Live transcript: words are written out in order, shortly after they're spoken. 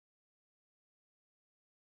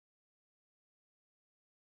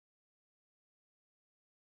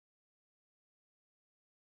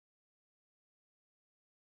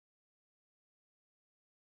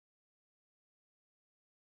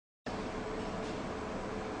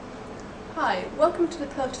Hi, welcome to the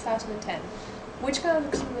Curve 2010. We're just going to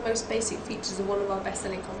look at some of the most basic features of one of our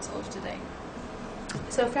best-selling consoles today.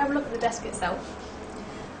 So if we have a look at the desk itself,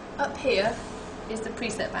 up here is the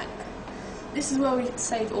preset bank. This is where we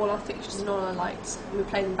save all our fixtures and all our lights, and we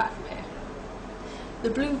play them back from here. The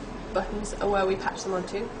blue buttons are where we patch them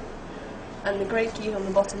onto, and the grey keys on the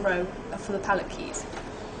bottom row are for the palette keys.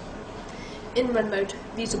 In run mode,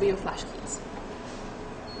 these will be your flash keys.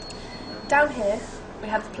 Down here, we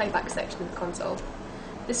have the playback section of the console.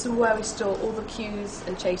 This is where we store all the cues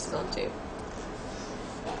and chases onto.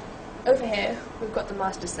 Over here, we've got the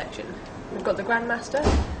master section. We've got the Grandmaster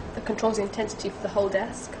that controls the intensity for the whole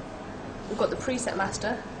desk. We've got the preset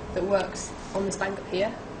master that works on this bank up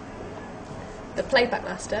here. The playback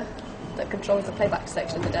master that controls the playback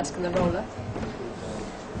section of the desk and the roller.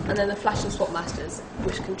 And then the flash and swap masters,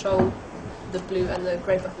 which control the blue and the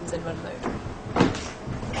grey buttons in run mode.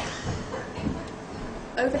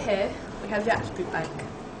 Over here, we have the attribute bank.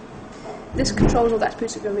 This controls all the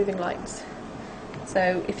attributes of your moving lights.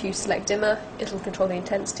 So if you select dimmer, it'll control the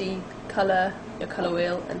intensity, colour, your colour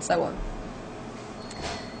wheel, and so on.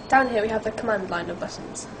 Down here we have the command line of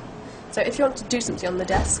buttons. So if you want to do something on the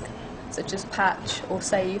desk, such as patch or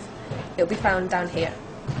save, it'll be found down here.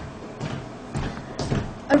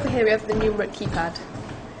 Over here we have the numeric keypad.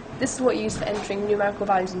 This is what you use for entering numerical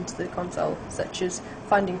values into the console, such as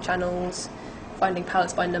finding channels, finding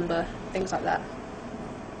palettes by number, things like that.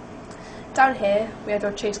 Down here we have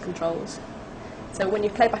our chase controls. So when you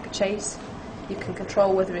play back a chase, you can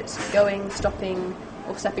control whether it's going, stopping,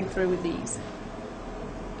 or stepping through with these.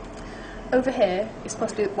 Over here is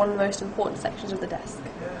possibly one of the most important sections of the desk.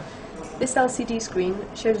 This LCD screen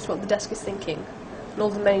shows us what the desk is thinking and all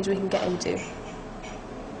the menus we can get into.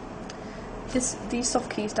 These soft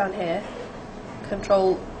keys down here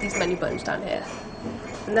control these menu buttons down here,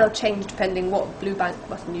 and they'll change depending what blue bank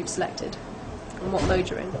button you've selected and what mode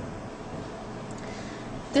you're in.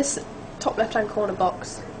 This top left hand corner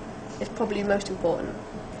box is probably most important.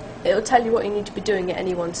 It'll tell you what you need to be doing at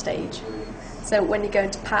any one stage. So when you go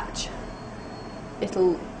into patch,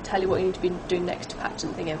 it'll tell you what you need to be doing next to patch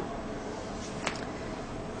something in.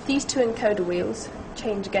 These two encoder wheels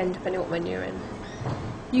change again depending on what menu you're in.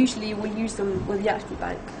 Usually we'll use them with the attribute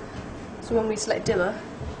bank. So when we select dimmer,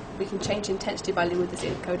 we can change the intensity value with this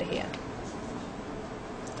encoder here.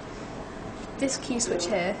 This key switch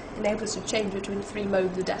here enables us to change between three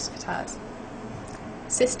modes the desk has.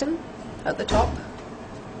 System, at the top,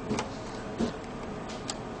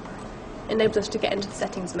 enables us to get into the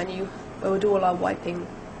settings menu where we'll do all our wiping.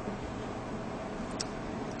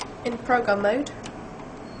 In program mode,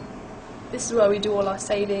 this is where we do all our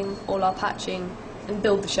saving, all our patching, and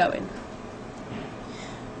build the show in.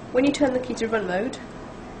 When you turn the key to run mode,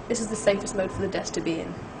 this is the safest mode for the desk to be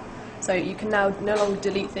in. So you can now no longer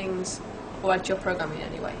delete things or add your programming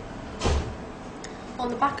anyway. On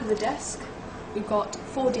the back of the desk, we've got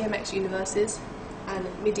 4 DMX universes and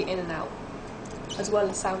MIDI in and out, as well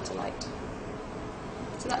as sound to light.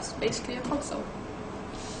 So that's basically a console.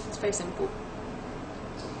 It's very simple.